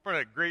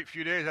a great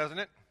few days, hasn't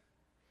it?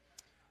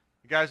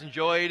 You guys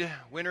enjoyed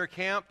winter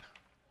camp?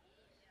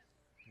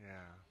 Yeah.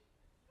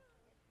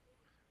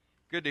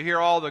 Good to hear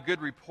all the good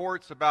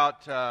reports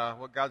about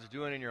what God's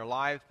doing in your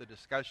life, the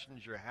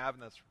discussions you're having.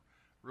 That's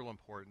real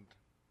important.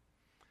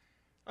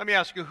 Let me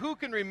ask you, who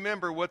can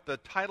remember what the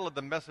title of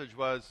the message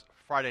was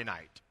Friday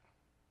night?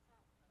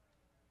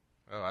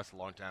 Oh, that's a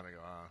long time ago.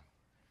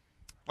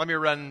 Let me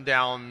run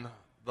down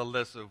the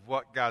list of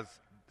what God's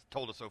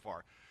told us so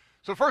far.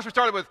 So first we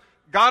started with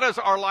God is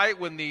our light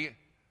when the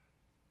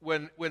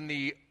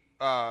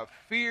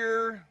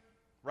fear,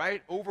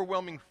 right,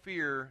 overwhelming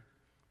fear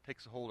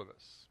takes a hold of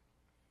us.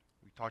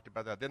 We talked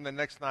about that. Then the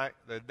next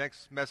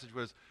message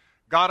was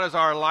God is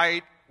our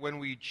light when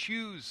we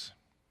choose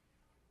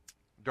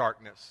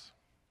darkness.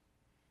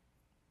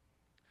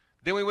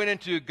 Then we went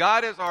into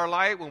God is our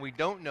light when we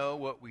don't know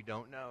what we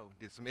don't know.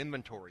 Did some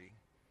inventory.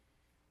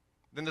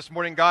 Then this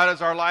morning, God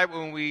is our light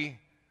when we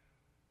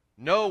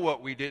know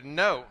what we didn't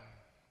know.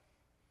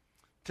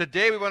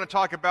 Today we want to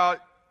talk about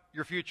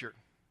your future.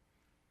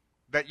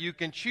 That you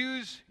can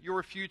choose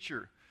your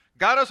future.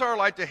 God is our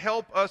light to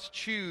help us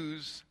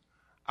choose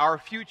our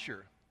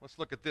future. Let's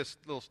look at this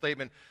little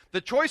statement. The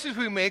choices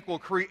we make will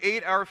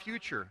create our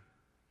future.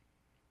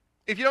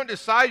 If you don't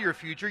decide your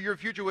future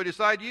will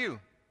decide you.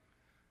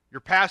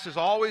 Your past is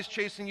always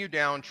chasing you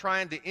down,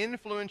 trying to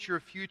influence your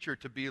future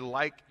to be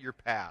like your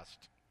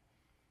past.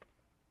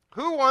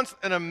 Who wants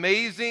an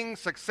amazing,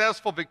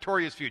 successful,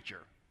 victorious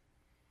future?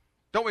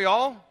 Don't we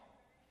all?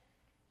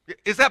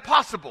 Is that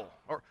possible?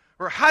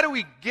 Or how do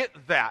we get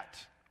that?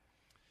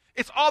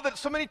 It's all that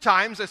so many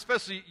times,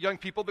 especially young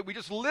people, that we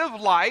just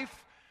live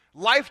life.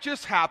 Life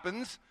just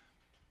happens.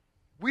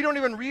 We don't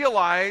even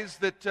realize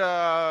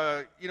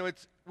that,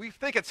 we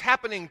think it's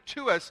happening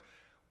to us.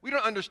 We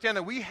don't understand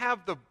that we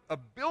have the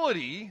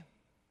ability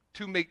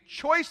to make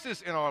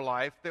choices in our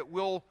life that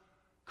will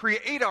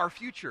create our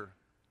future.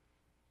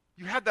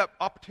 You have that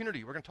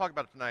opportunity. We're going to talk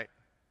about it tonight.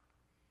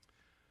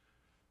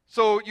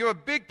 So you have a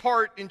big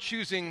part in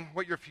choosing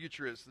what your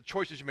future is, the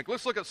choices you make.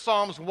 Let's look at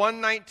Psalms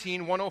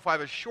 119,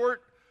 105, a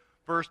short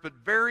verse, but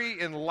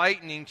very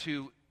enlightening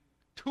to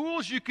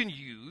tools you can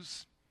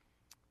use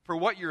for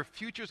what your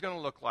future is going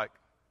to look like.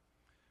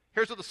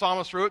 Here's what the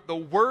psalmist wrote.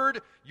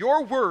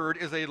 Your word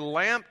is a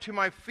lamp to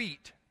my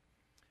feet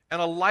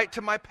and a light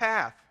to my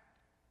path.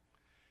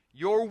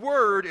 Your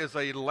word is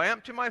a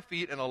lamp to my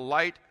feet and a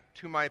light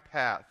to my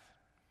path.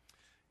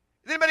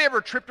 Has anybody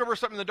ever tripped over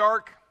something in the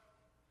dark?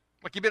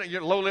 Like you've been in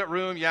your low-lit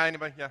room? Yeah,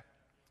 anybody? Yeah.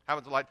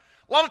 Happens a lot.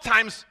 A lot of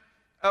times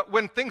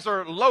when things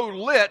are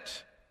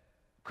low-lit,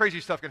 crazy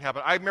stuff can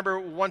happen. I remember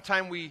one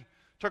time we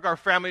took our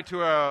family to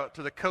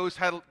the coast,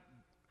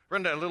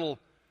 rented a little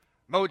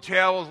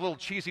motel, it was a little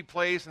cheesy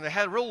place, and they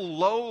had real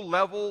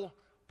low-level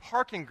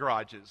parking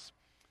garages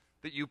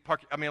that you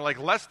park, like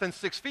less than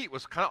 6 feet. It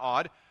was kind of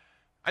odd.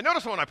 I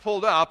noticed when I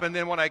pulled up, and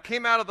then when I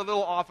came out of the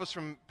little office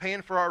from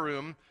paying for our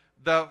room,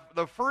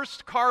 the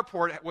first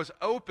carport was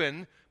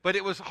open, but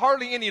it was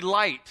hardly any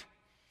light.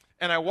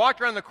 And I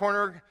walked around the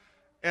corner,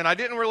 and I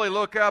didn't really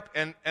look up,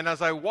 and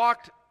as I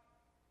walked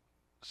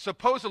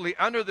supposedly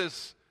under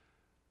this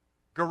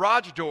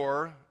garage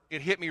door,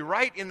 it hit me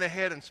right in the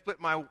head and split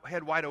my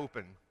head wide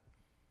open.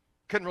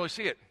 Couldn't really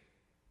see it.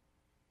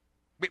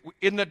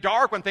 In the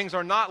dark, when things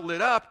are not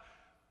lit up,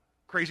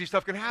 crazy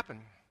stuff can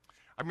happen.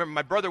 I remember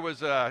my brother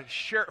was a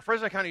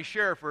Fresno County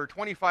sheriff for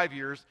 25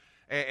 years,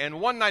 and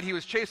one night he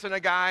was chasing a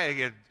guy.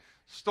 He had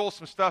stole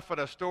some stuff at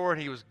a store,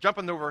 and he was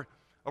jumping over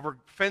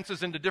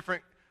fences into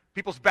different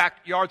people's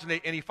backyards,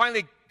 and he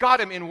finally got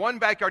him in one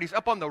backyard. He's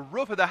up on the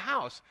roof of the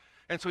house,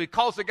 and so he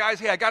calls the guys,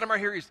 hey, I got him right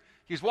here.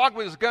 He's walking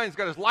with his gun. He's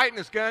got his light and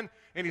his gun,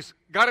 and he's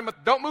got him.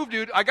 Don't move,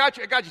 dude. I got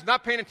you. He's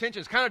not paying attention.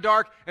 It's kind of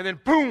dark, and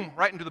then boom,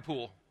 right into the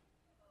pool.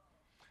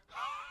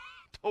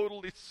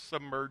 Totally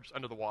submerged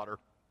under the water.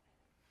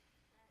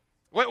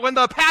 When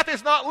the path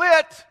is not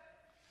lit,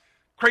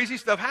 crazy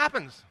stuff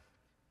happens.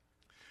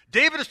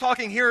 David is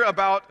talking here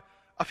about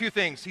a few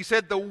things. He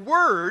said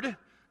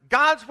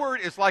God's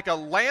word is like a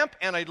lamp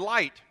and a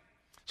light.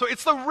 So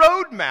it's the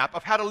roadmap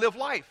of how to live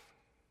life.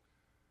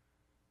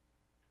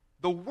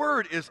 The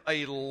word is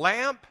a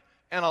lamp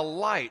and a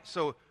light.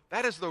 So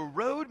that is the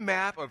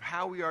roadmap of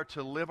how we are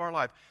to live our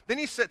life. Then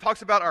he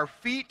talks about our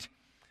feet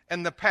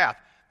and the path.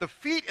 The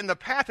feet and the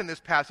path in this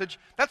passage,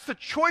 that's the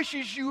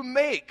choices you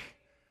make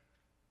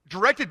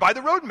directed by the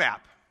roadmap.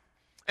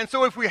 And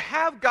so if we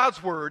have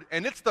God's word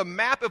and it's the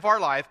map of our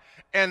life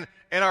and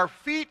our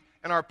feet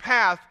and our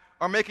path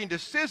are making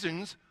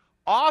decisions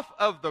off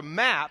of the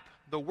map,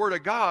 the word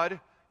of God,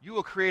 you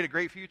will create a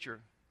great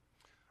future.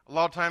 A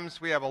lot of times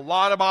we have a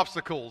lot of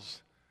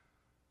obstacles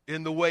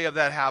in the way of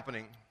that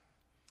happening.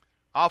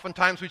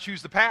 Oftentimes we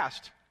choose the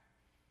past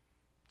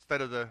instead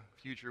of the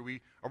future.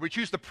 Or we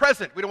choose the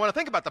present. We don't want to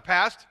think about the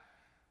past.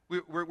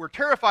 We're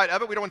terrified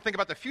of it. We don't want to think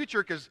about the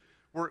future because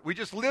we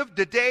just live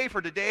today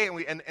for today,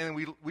 and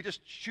we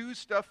just choose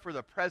stuff for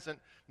the present,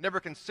 never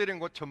considering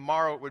what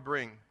tomorrow would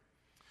bring.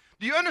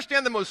 Do you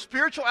understand the most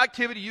spiritual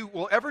activity you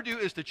will ever do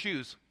is to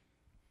choose?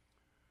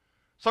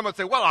 Some would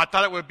say, well, I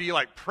thought it would be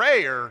like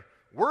prayer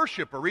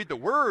worship or read the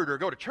Word or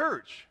go to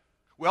church.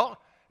 Well,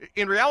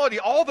 in reality,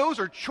 all those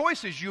are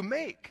choices you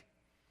make.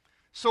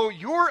 So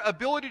your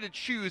ability to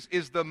choose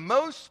is the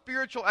most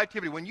spiritual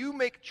activity. When you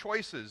make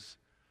choices,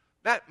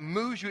 that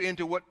moves you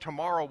into what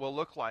tomorrow will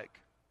look like.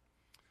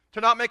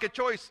 To not make a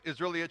choice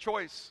is really a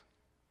choice.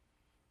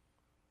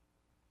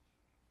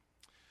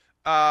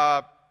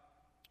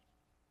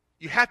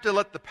 You have to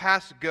let the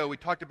past go. We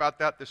talked about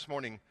that this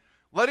morning.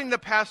 Letting the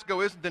past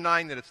go isn't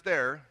denying that it's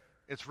there.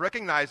 It's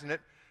recognizing it,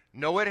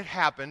 knowing it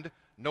happened,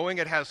 knowing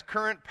it has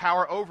current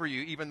power over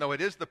you, even though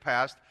it is the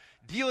past,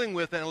 dealing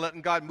with it and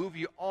letting God move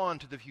you on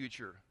to the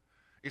future.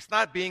 It's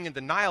not being in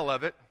denial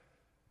of it.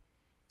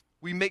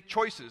 We make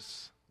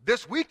choices.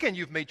 This weekend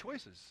you've made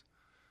choices.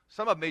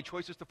 Some have made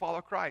choices to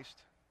follow Christ.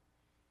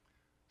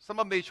 Some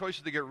have made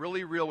choices to get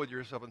really real with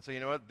yourself and say, you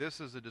know what, this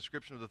is a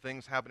description of the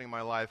things happening in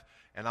my life,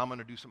 and I'm going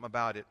to do something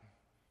about it.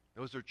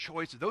 Those are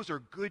choices. Those are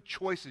good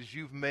choices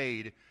you've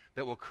made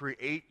that will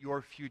create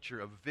your future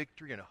of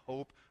victory and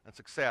hope and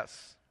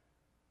success.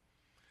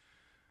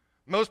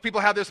 Most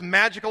people have this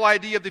magical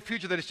idea of the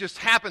future that it just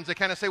happens. They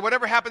kind of say,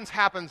 whatever happens,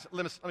 happens.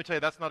 Let me tell you,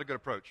 that's not a good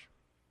approach.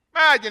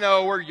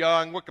 We're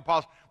young. What could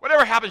possibly?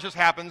 Whatever happens, just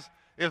happens.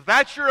 If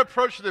that's your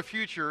approach to the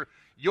future,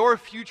 your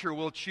future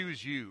will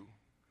choose you.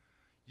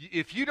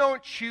 If you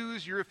don't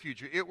choose your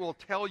future, it will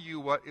tell you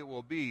what it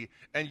will be,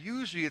 and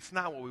usually it's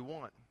not what we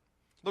want.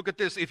 Look at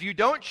this. If you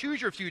don't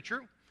choose your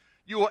future,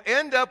 you will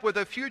end up with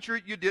a future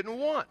you didn't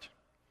want.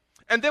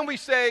 And then we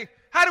say,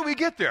 how do we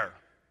get there?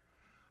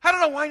 How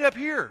did I wind up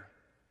here?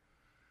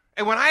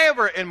 And when I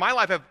ever in my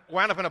life have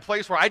wound up in a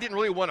place where I didn't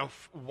really want to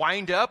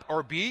wind up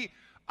or be,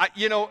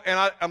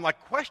 I'm like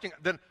questioning.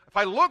 Then if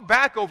I look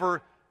back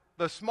over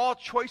the small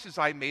choices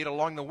I made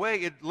along the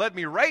way, it led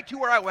me right to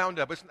where I wound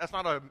up. That's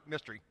not a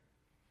mystery.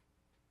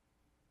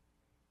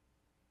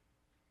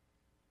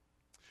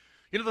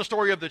 You know the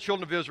story of the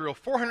children of Israel,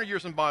 400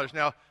 years in bondage.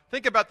 Now,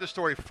 think about this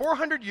story.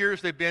 400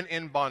 years they've been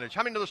in bondage.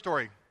 How many know the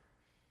story?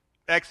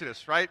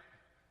 Exodus, right?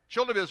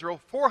 Children of Israel,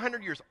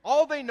 400 years.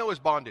 All they know is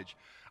bondage.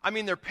 I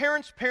mean, their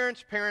parents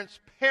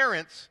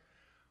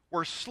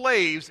were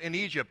slaves in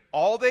Egypt.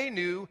 All they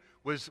knew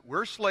was,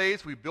 we're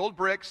slaves, we build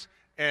bricks,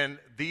 and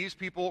these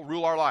people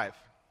rule our life.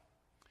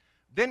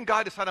 Then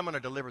God decided, I'm going to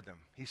deliver them.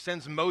 He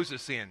sends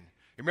Moses in.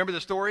 You remember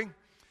the story?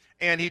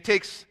 And he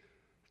takes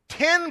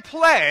 10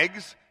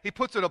 plagues, he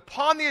puts it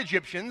upon the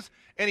Egyptians,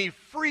 and he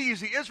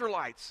frees the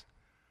Israelites.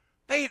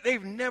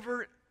 They've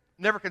never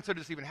considered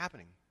this even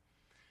happening.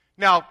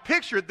 Now,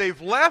 picture,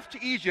 they've left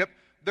Egypt.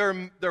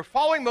 They're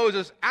following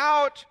Moses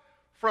out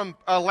from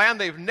a land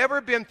they've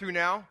never been through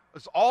now.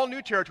 It's all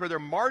new territory. They're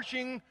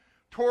marching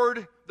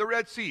toward the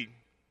Red Sea.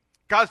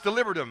 God's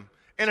delivered them.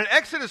 And in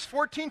Exodus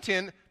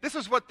 14:10, this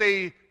is what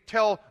they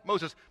tell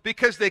Moses.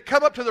 Because they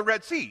come up to the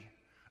Red Sea,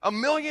 1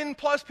 million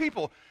plus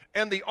people,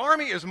 and the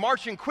army is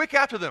marching quick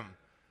after them.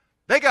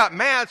 They got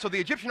mad, so the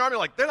Egyptian army,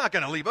 they're not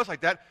going to leave us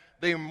like that.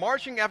 They're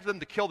marching after them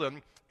to kill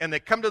them, and they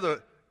come to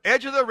the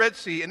edge of the Red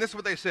Sea, and this is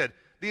what they said.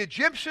 The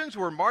Egyptians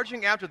were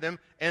marching after them,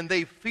 and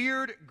they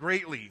feared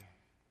greatly.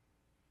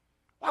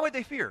 Why would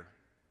they fear?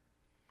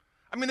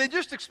 I mean, they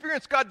just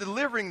experienced God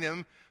delivering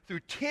them through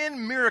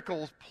 10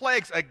 miracles,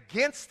 plagues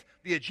against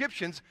the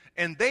Egyptians,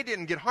 and they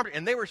didn't get harmed,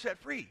 and they were set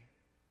free.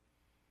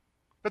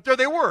 But there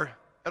they were,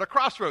 at a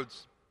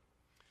crossroads.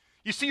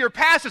 You see, your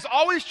past is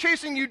always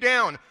chasing you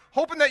down,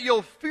 hoping that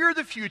you'll fear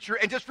the future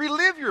and just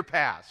relive your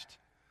past.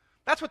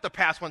 That's what the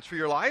past wants for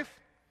your life.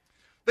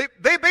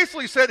 They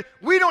basically said,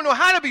 we don't know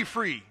how to be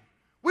free.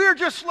 We are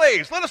just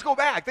slaves. Let us go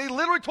back. They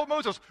literally told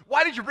Moses,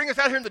 why did you bring us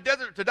out here in the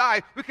desert to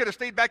die? We could have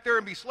stayed back there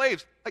and be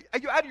slaves. Are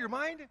you out of your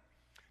mind?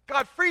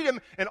 God freed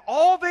them, and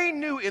all they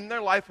knew in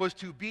their life was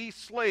to be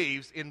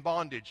slaves in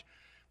bondage.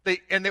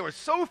 They were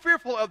so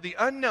fearful of the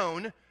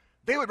unknown,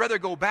 they would rather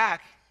go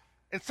back.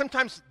 And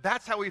sometimes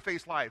that's how we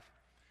face life.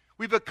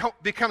 We've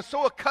become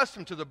so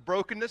accustomed to the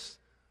brokenness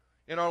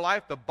in our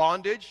life, the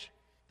bondage,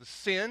 the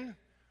sin,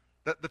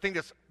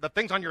 the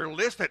things on your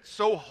list that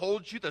so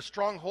holds you, the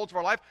strongholds of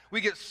our life.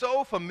 We get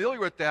so familiar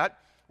with that,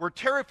 we're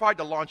terrified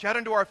to launch out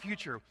into our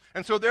future.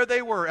 And so there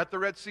they were at the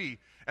Red Sea,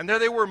 and there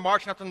they were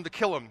marching after them to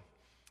kill them.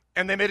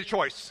 And they made a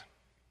choice.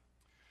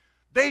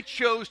 They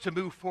chose to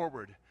move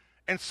forward.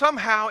 And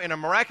somehow, in a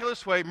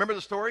miraculous way, remember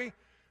the story?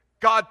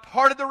 God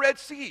parted the Red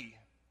Sea.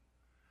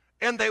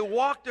 And they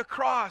walked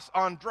across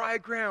on dry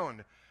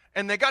ground.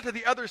 And they got to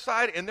the other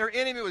side, and their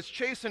enemy was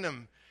chasing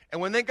them.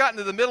 And when they got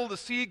into the middle of the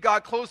sea,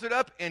 God closed it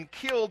up and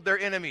killed their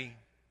enemy.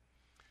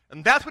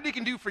 And that's what he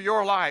can do for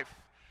your life.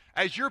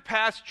 As your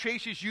past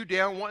chases you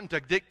down, wanting to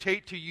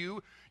dictate to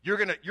you,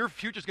 your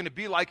future's going to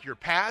be like your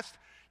past,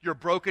 your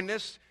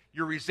brokenness,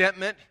 your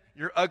resentment,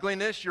 your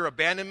ugliness, your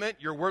abandonment,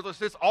 your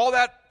worthlessness. All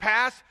that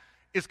past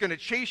is going to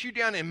chase you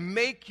down and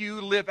make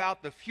you live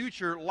out the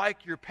future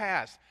like your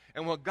past.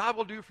 And what God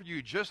will do for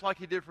you, just like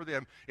he did for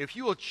them, if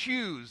you will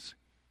choose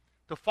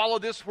to follow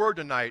this word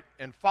tonight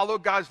and follow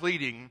God's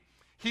leading,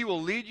 he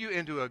will lead you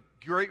into a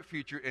great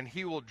future, and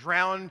he will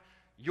drown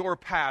your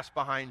past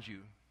behind you.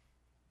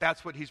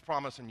 That's what he's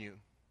promising you.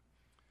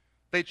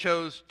 They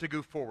chose to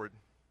go forward.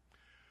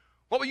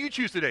 What will you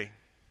choose today?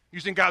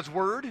 using God's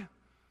word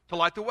to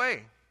light the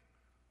way.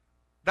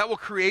 That will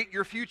create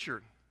your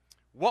future.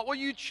 What will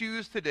you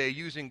choose today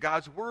using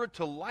God's word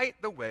to light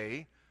the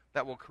way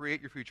that will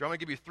create your future? I'm going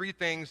to give you 3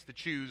 things to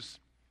choose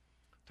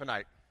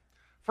tonight.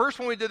 First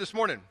one we did this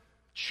morning,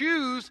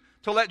 choose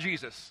to let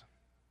Jesus.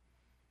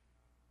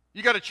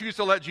 You got to choose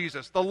to let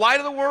Jesus, the light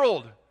of the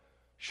world,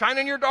 shine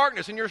in your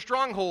darkness, in your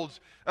strongholds,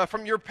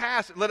 from your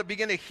past. Let it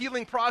begin a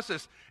healing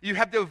process. You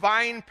have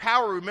divine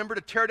power. Remember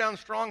to tear down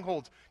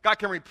strongholds. God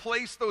can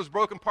replace those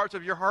broken parts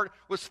of your heart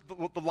with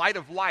the light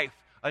of life,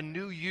 a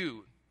new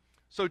you.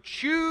 So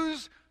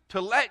choose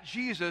to let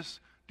Jesus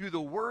do the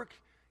work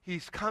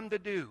he's come to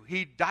do.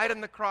 He died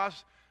on the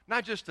cross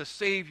not just to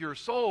save your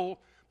soul,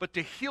 but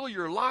to heal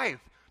your life,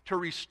 to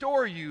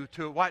restore you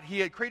to what he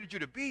had created you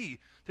to be,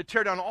 to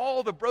tear down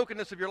all the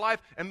brokenness of your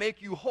life and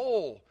make you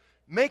whole.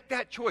 Make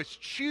that choice.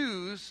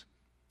 Choose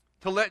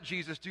to let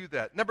Jesus do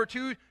that. Number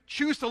 2,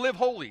 choose to live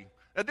holy.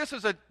 Now this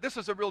is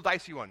a real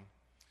dicey one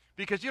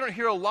because you don't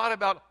hear a lot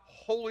about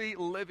holy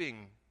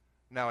living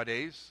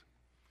nowadays.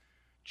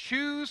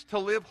 Choose to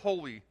live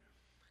holy.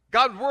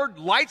 God's word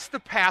lights the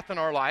path in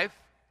our life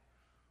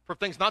for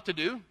things not to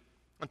do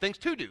and things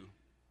to do.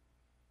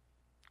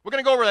 We're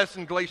going to go over this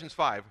in Galatians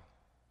 5.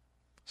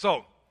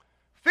 So,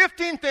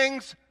 15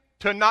 things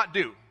to not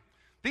do.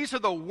 These are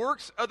the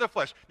works of the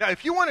flesh. Now,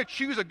 if you want to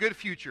choose a good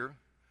future,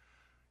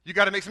 you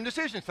got to make some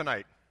decisions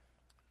tonight.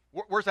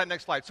 Where's that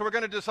next slide? So we're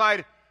going to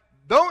decide,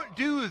 don't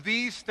do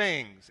these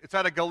things. It's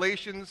out of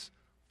Galatians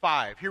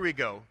 5. Here we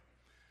go.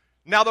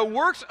 Now, the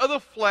works of the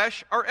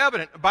flesh are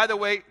evident. By the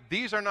way,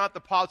 these are not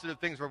the positive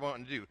things we're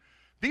wanting to do.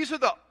 These are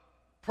the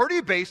pretty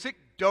basic,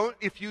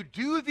 if you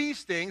do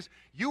these things,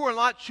 you will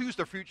not choose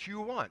the fruit you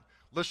want.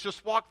 Let's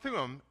just walk through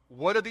them.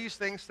 What do these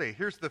things say?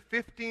 Here's the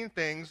 15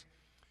 things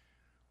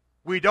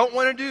we don't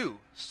want to do.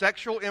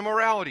 Sexual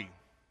immorality,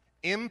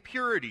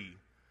 impurity,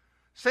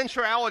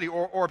 sensuality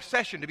or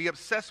obsession, to be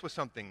obsessed with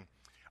something.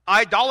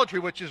 Idolatry,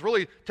 which is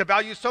really to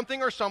value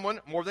something or someone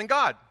more than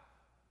God.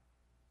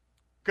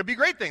 Could be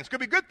great things, could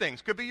be good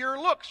things, could be your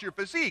looks, your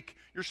physique,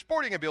 your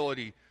sporting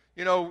ability,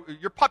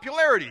 your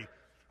popularity.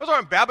 Those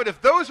aren't bad, but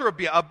if those are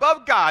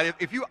above God,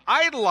 if you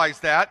idolize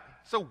that,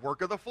 it's a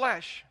work of the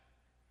flesh.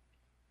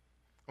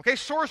 Okay,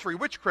 sorcery,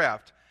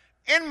 witchcraft,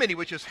 enmity,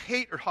 which is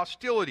hate or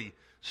hostility,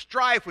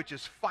 strife, which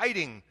is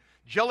fighting,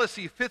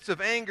 jealousy, fits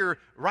of anger,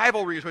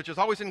 rivalries, which is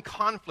always in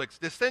conflicts,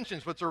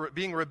 dissensions, which are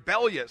being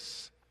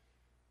rebellious,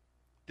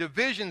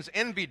 divisions,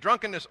 envy,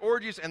 drunkenness,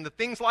 orgies, and the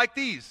things like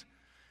these.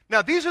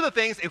 Now, these are the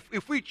things,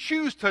 if we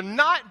choose to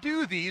not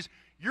do these,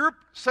 you're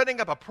setting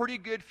up a pretty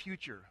good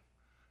future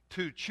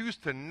to choose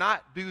to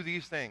not do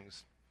these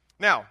things.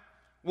 Now,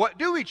 what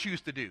do we choose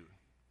to do?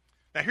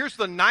 Now, here's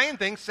the 9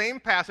 things, same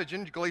passage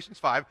in Galatians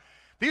 5.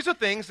 These are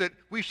things that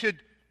we should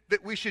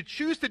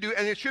choose to do,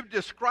 and it should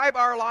describe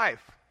our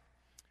life.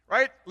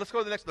 Right? Let's go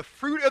to the next. The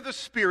fruit of the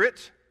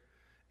Spirit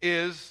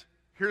is,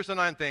 here's the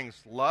 9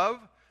 things. Love.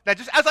 Now,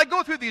 just as I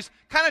go through these,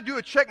 kind of do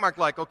a check mark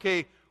like,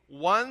 okay,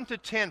 1 to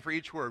 10 for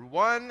each word.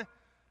 1,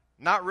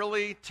 not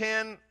really.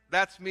 10,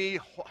 that's me,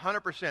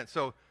 100%.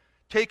 So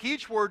take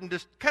each word and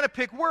just kind of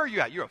pick where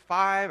you're at. You're a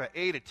 5, an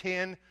 8, a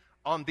 10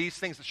 on these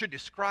things that should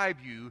describe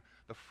you,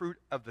 the fruit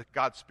of the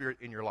God's Spirit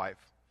in your life.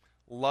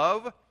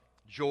 Love,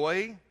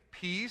 joy,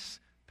 peace,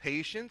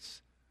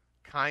 patience,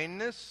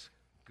 kindness,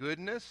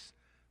 goodness,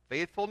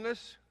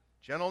 faithfulness,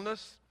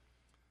 gentleness,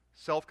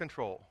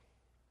 self-control.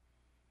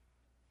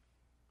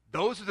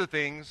 Those are the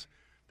things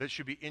that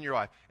should be in your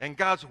life. And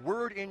God's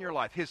word in your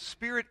life, his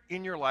Spirit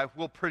in your life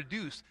will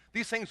produce.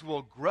 These things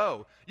will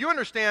grow. You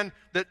understand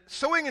that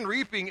sowing and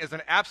reaping is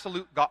an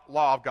absolute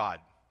law of God.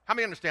 How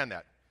many understand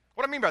that?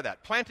 What do I mean by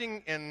that?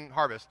 Planting and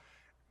harvest.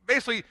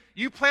 Basically,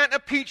 you plant a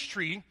peach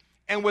tree,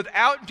 and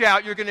without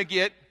doubt, you're going to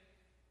get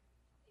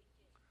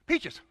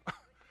peaches.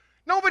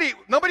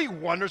 Nobody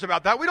wonders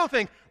about that. We don't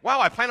think,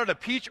 wow, I planted a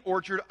peach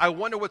orchard. I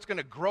wonder what's going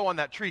to grow on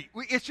that tree.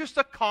 It's just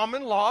a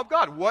common law of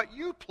God. What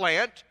you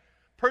plant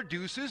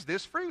produces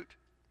this fruit.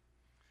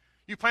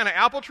 You plant an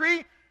apple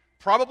tree,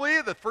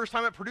 probably the first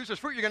time it produces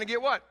fruit, you're going to get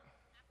what?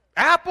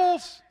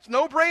 Apples. It's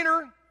no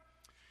brainer.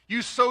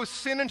 You sow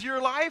sin into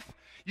your life,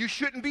 you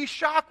shouldn't be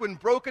shocked when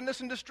brokenness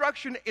and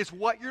destruction is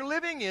what you're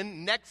living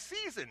in next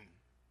season.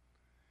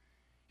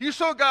 You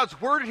sow God's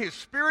word and his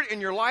Spirit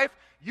in your life,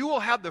 you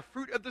will have the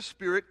fruit of the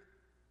Spirit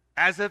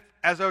as a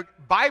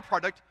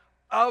byproduct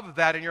of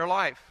that in your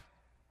life.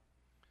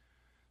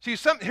 See,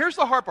 here's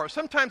the hard part.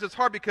 Sometimes it's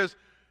hard because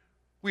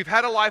we've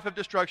had a life of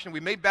destruction. We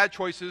made bad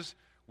choices.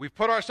 We've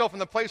put ourselves in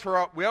the place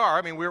where we are.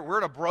 I mean, we're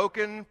in a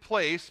broken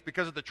place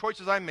because of the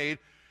choices I made.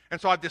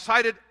 And so I've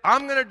decided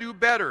I'm going to do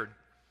better.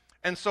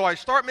 And so I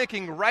start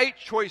making right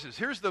choices.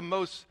 Here's the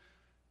most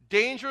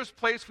dangerous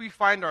place we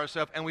find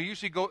ourselves, and we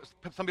usually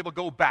some people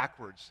go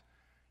backwards.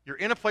 You're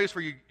in a place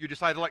where you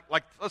decide,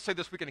 like let's say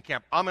this weekend in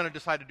camp, I'm going to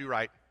decide to do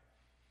right.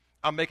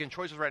 I'm making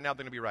choices right now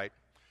that are going to be right.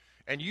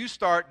 And you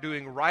start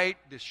doing right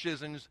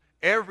decisions.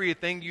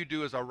 Everything you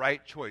do is a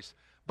right choice.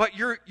 But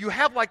you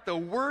have like the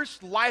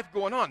worst life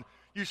going on.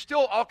 You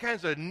still all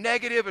kinds of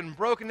negative and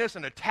brokenness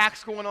and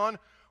attacks going on.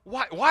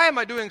 why am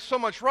I doing so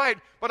much right,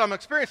 but I'm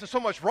experiencing so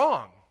much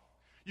wrong?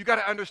 You got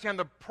to understand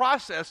the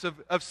process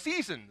of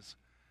seasons.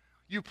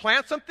 You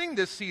plant something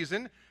this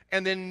season,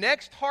 and then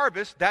next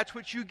harvest, that's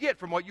what you get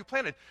from what you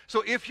planted.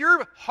 So if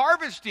you're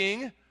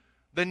harvesting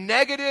the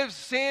negative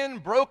sin,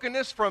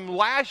 brokenness from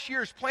last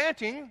year's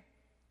planting,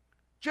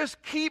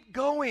 just keep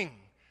going.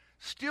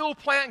 Still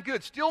plant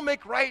good. Still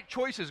make right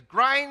choices.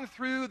 Grind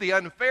through the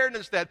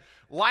unfairness that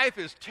life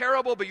is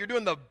terrible, but you're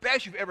doing the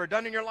best you've ever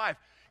done in your life.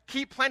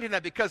 Keep planting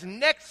that, because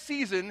next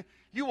season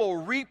you will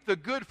reap the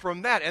good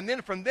from that. And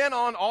then from then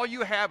on, all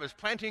you have is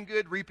planting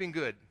good, reaping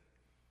good.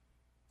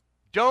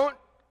 Don't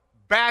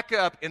back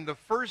up in the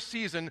first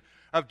season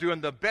of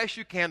doing the best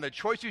you can. The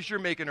choices you're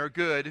making are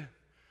good,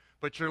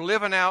 but you're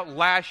living out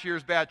last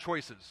year's bad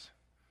choices.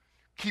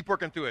 Keep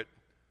working through it.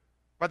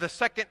 By the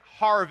second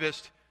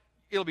harvest,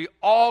 it'll be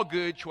all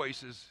good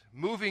choices,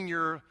 moving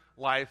your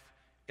life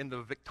in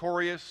the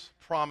victorious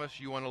promise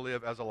you want to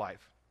live as a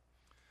life.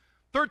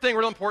 Third thing,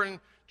 real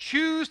important,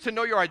 choose to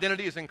know your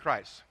identity is in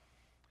Christ.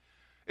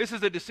 This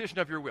is a decision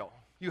of your will.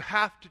 You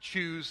have to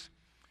choose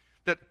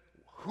that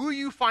who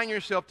you find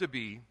yourself to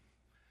be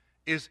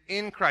is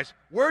in Christ.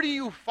 Where do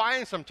you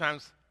find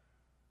sometimes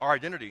our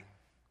identity?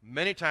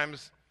 Many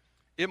times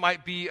it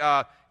might be,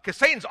 because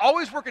Satan's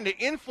always working to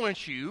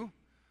influence you,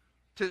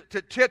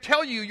 to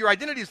tell you your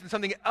identity is in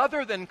something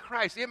other than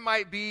Christ. It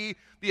might be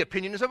the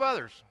opinions of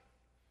others.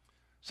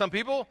 Some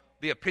people,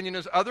 the opinion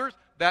of others,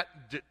 that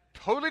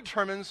totally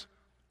determines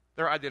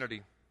their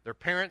identity. Their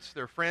parents,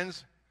 their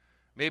friends,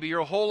 maybe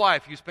your whole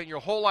life. You spent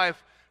your whole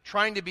life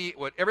trying to be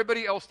what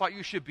everybody else thought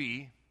you should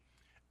be,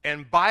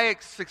 and by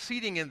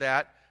succeeding in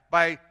that,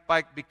 by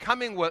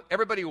becoming what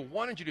everybody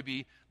wanted you to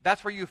be,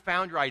 that's where you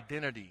found your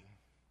identity,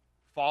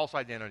 false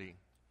identity.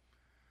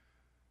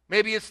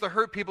 Maybe it's the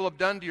hurt people have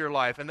done to your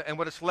life and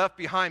what it's left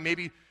behind.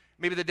 Maybe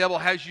the devil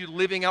has you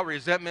living out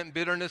resentment,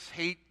 bitterness,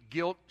 hate,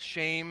 guilt,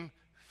 shame,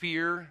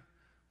 fear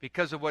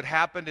because of what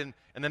happened, and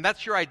then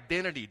that's your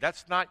identity.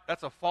 That's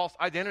a false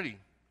identity.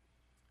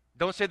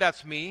 Don't say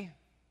that's me.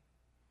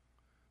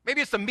 Maybe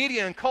it's the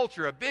media and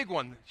culture, a big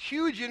one,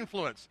 huge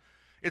influence.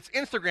 It's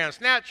Instagram,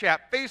 Snapchat,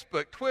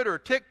 Facebook, Twitter,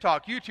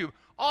 TikTok, YouTube.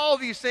 All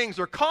these things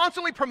are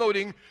constantly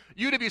promoting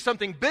you to be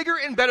something bigger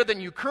and better than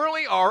you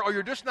currently are, or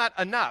you're just not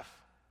enough.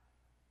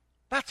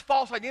 That's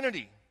false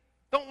identity.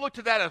 Don't look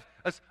to that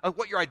as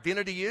what your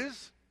identity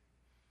is.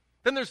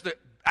 Then there's the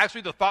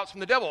thoughts from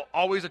the devil,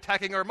 always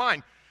attacking our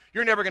mind.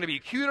 You're never going to be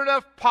cute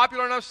enough,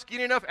 popular enough,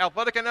 skinny enough,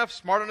 athletic enough,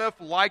 smart enough,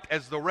 liked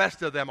as the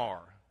rest of them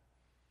are.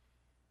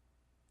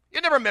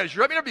 You'll never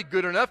measure up. You'll never be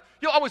good enough.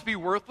 You'll always be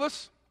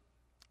worthless.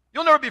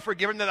 You'll never be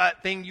forgiven for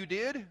that thing you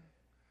did.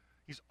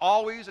 He's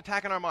always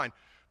attacking our mind,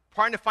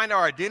 trying to find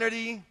our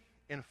identity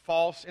in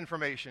false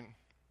information.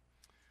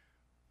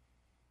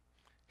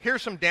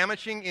 Here's some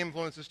damaging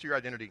influences to your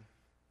identity.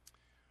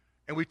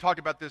 And we talked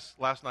about this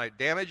last night.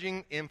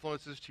 Damaging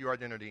influences to your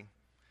identity.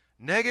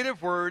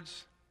 Negative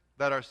words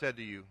that are said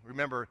to you.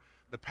 Remember,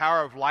 the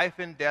power of life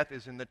and death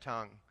is in the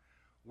tongue.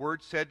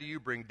 Words said to you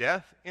bring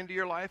death into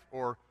your life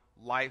or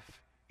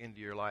life into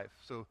your life.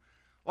 So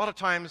a lot of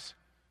times,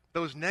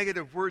 those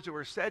negative words that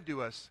were said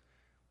to us,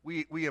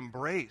 we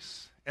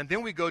embrace. And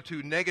then we go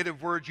to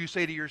negative words you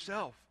say to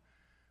yourself.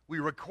 We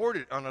record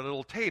it on a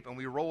little tape and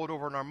we roll it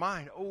over in our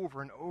mind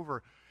over and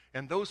over.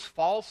 And those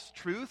false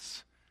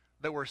truths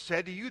that were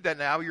said to you that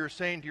now you're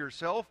saying to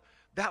yourself,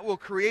 that will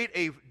create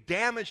a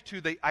damage to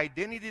the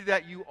identity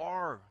that you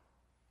are.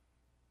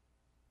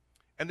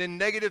 And then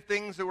negative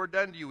things that were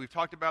done to you. We've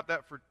talked about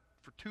that for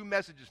 2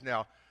 messages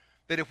now.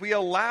 That if we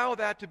allow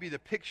that to be the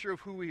picture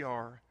of who we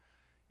are,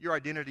 your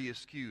identity is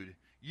skewed.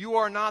 You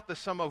are not the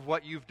sum of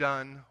what you've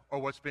done or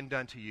what's been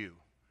done to you.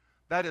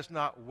 That is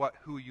not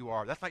who you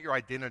are. That's not your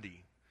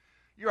identity.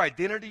 Your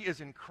identity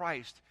is in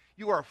Christ.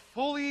 You are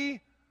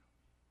fully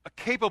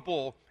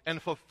capable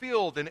and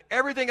fulfilled, and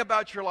everything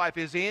about your life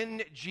is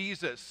in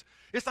Jesus.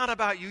 It's not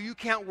about you. You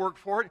can't work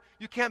for it.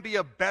 You can't be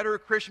a better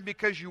Christian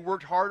because you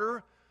worked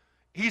harder.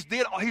 He's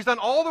done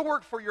all the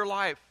work for your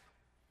life.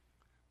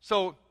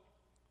 So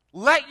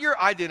let your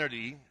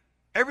identity,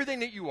 everything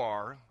that you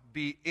are,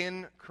 be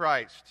in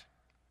Christ.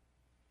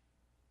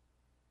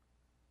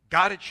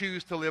 Got to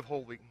choose to live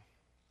holy.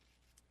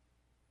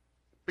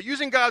 But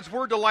using God's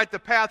word to light the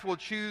path will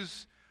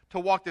choose to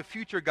walk the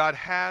future God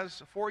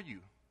has for you.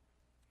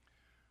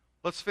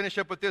 Let's finish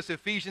up with this,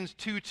 Ephesians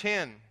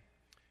 2:10.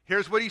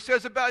 Here's what he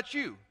says about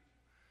you.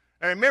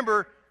 And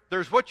remember,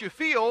 there's what you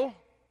feel.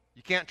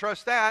 You can't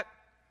trust that.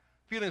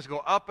 Feelings go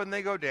up and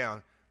they go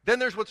down. Then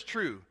there's what's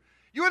true.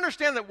 You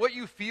understand that what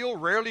you feel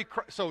rarely,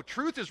 so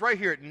truth is right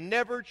here. It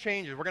never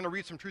changes. We're going to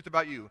read some truth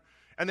about you.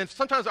 And then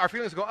sometimes our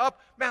feelings go up.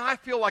 Man, I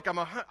feel like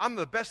I'm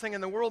the best thing in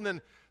the world. And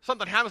then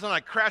something happens and I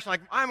crash. And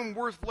I'm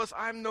worthless.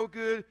 I'm no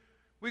good.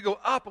 We go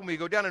up and we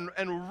go down.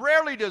 And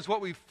rarely does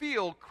what we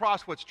feel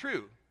cross what's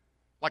true.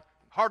 Like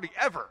hardly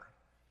ever.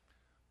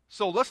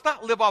 So let's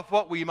not live off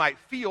what we might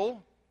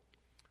feel.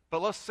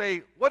 But let's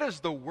say, what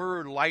is the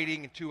word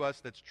lighting to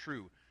us that's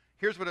true?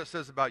 Here's what it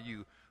says about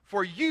you.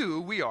 For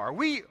you, we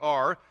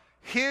are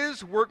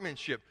his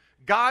workmanship.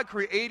 God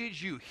created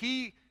you.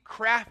 He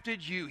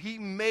crafted you. He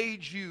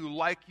made you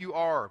like you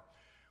are.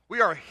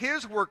 We are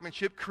His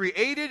workmanship,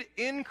 created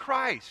in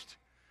Christ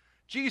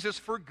Jesus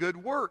for good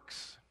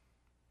works.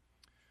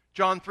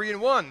 John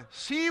 3:1,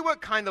 see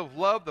what kind of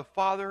love the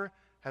Father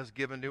has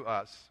given to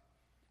us,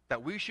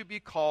 that we should be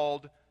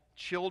called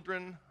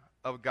children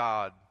of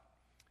God.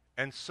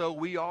 And so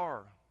we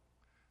are.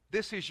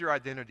 This is your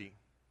identity.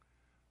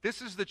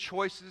 This is the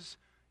choices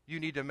you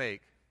need to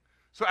make.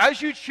 So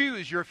as you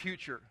choose your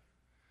future,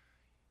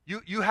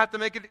 you have to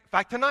make it. In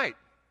fact, tonight,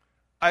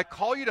 I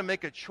call you to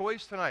make a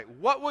choice tonight.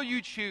 What will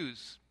you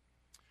choose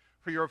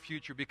for your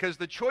future? Because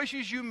the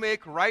choices you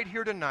make right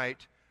here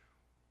tonight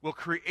will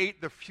create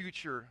the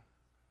future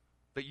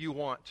that you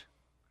want.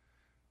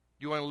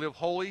 Do you want to live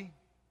holy? Do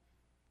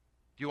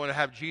you want to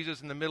have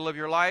Jesus in the middle of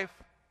your life?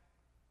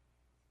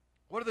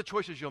 What are the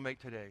choices you'll make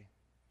today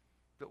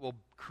that will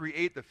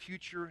create the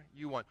future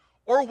you want?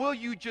 Or will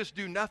you just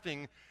do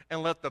nothing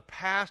and let the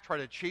past try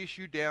to chase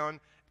you down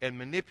and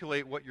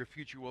manipulate what your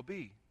future will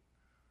be?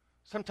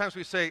 Sometimes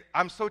we say,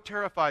 I'm so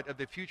terrified of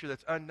the future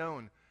that's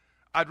unknown.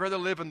 I'd rather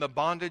live in the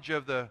bondage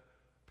of the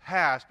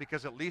past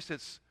because at least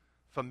it's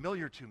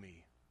familiar to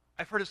me.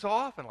 I've heard it so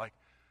often,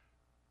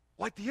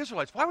 like the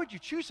Israelites. Why would you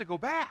choose to go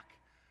back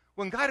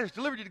when God has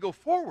delivered you to go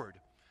forward?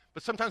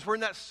 But sometimes we're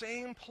in that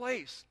same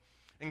place,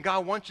 and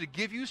God wants to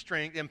give you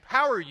strength,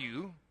 empower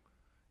you,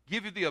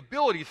 give you the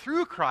ability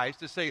through Christ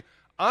to say,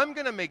 I'm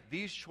going to make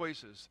these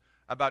choices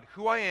about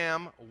who I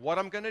am, what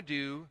I'm going to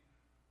do,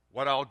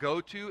 what I'll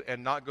go to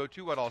and not go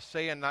to, what I'll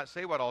say and not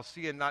say, what I'll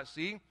see and not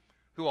see,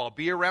 who I'll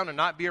be around and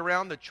not be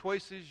around. The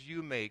choices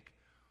you make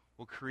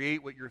will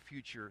create what your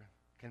future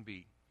can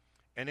be.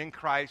 And in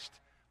Christ,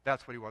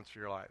 that's what He wants for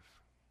your life.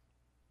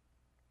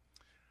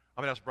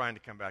 I'm going to ask Brian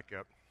to come back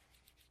up.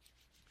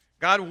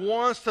 God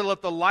wants to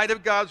let the light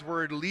of God's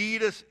Word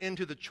lead us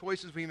into the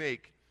choices we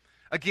make.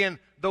 Again,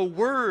 the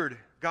Word,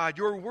 God,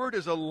 your Word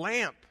is a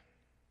lamp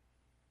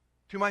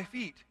to my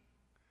feet.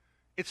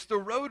 It's the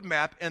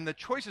roadmap, and the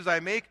choices I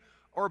make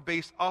are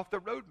based off the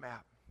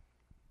roadmap.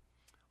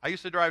 I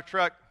used to drive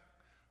truck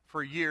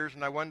for years,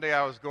 and one day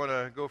I was going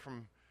to go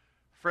from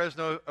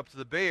Fresno up to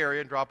the Bay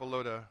Area and drop a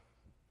load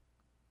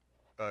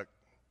of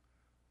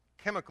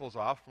chemicals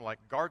off from like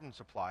garden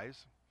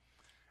supplies.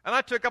 And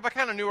I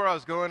kind of knew where I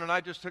was going, and I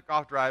just took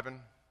off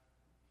driving.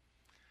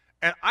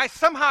 And I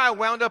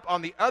wound up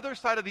on the other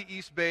side of the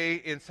East Bay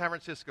in San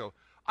Francisco.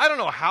 I don't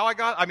know how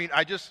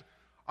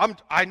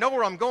I know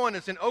where I'm going.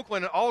 It's in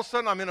Oakland, and all of a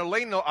sudden I'm in a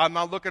lane. I'm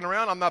not looking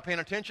around. I'm not paying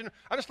attention.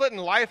 I'm just letting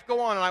life go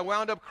on, and I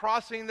wound up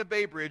crossing the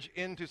Bay Bridge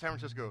into San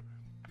Francisco.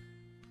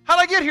 How'd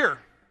I get here?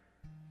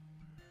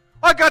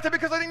 I got there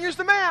because I didn't use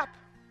the map.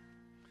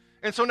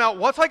 And so now,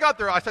 once I got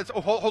there, I said,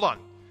 hold on.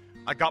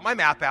 I got my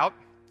map out.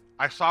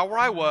 I saw where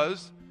I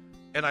was,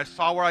 and I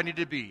saw where I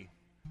needed to be.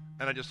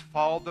 And I just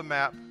followed the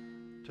map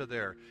to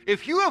there.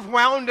 If you have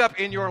wound up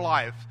in your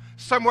life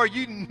somewhere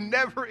you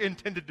never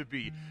intended to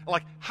be,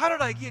 like, how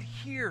did I get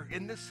here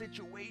in this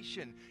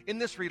situation, in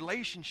this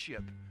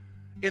relationship,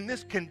 in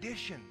this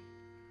condition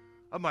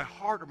of my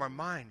heart or my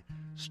mind?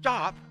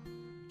 Stop.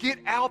 Get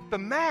out the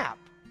map.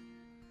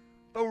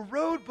 The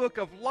road book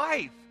of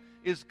life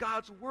is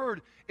God's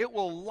Word. It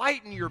will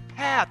lighten your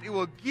path. It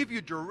will give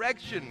you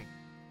direction.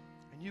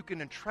 And you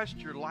can entrust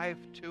your life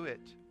to it.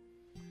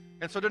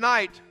 And so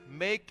tonight,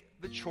 make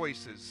the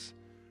choices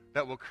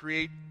that will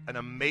create an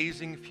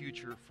amazing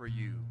future for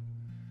you.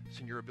 It's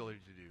in your ability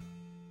to do.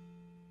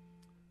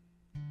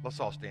 Let's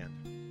all stand.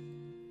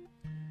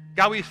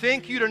 God, we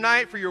thank you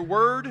tonight for your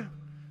word,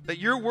 that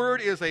your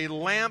word is a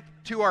lamp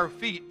to our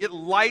feet. It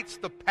lights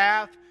the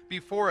path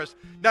before us.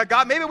 Now,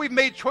 God, maybe we've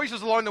made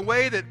choices along the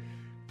way that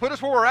put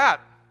us where we're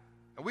at.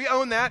 And we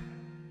own that.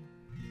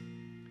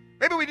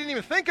 Maybe we didn't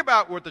even think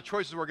about what the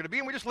choices were going to be,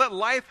 and we just let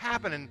life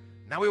happen, and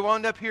now we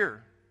wound up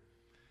here.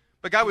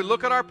 But God, we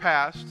look at our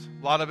past.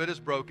 A lot of it is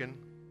broken,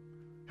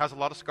 has a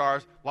lot of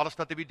scars, a lot of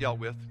stuff to be dealt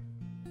with.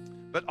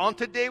 But on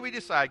today we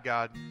decide,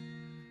 God,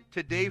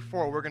 today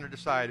forward we're going to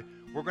decide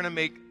we're going to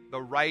make the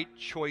right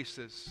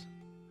choices.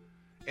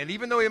 And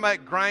even though we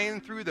might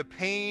grind through the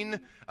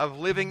pain of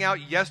living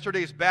out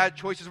yesterday's bad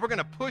choices, we're going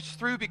to push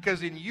through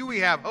because in you we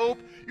have hope,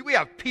 we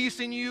have peace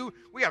in you,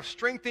 we have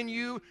strength in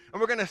you, and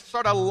we're going to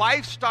start a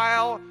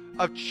lifestyle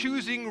of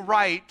choosing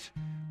right,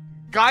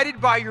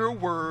 guided by your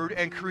word,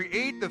 and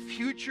create the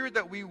future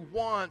that we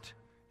want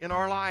in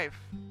our life.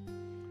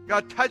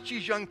 God, touch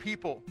these young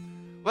people.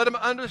 Let them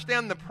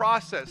understand the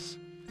process,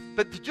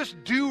 that to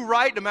just do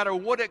right no matter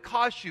what it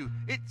costs you.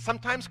 It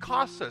sometimes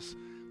costs us,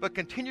 but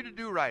continue to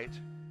do right,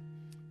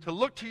 to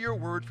look to your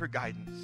word for guidance.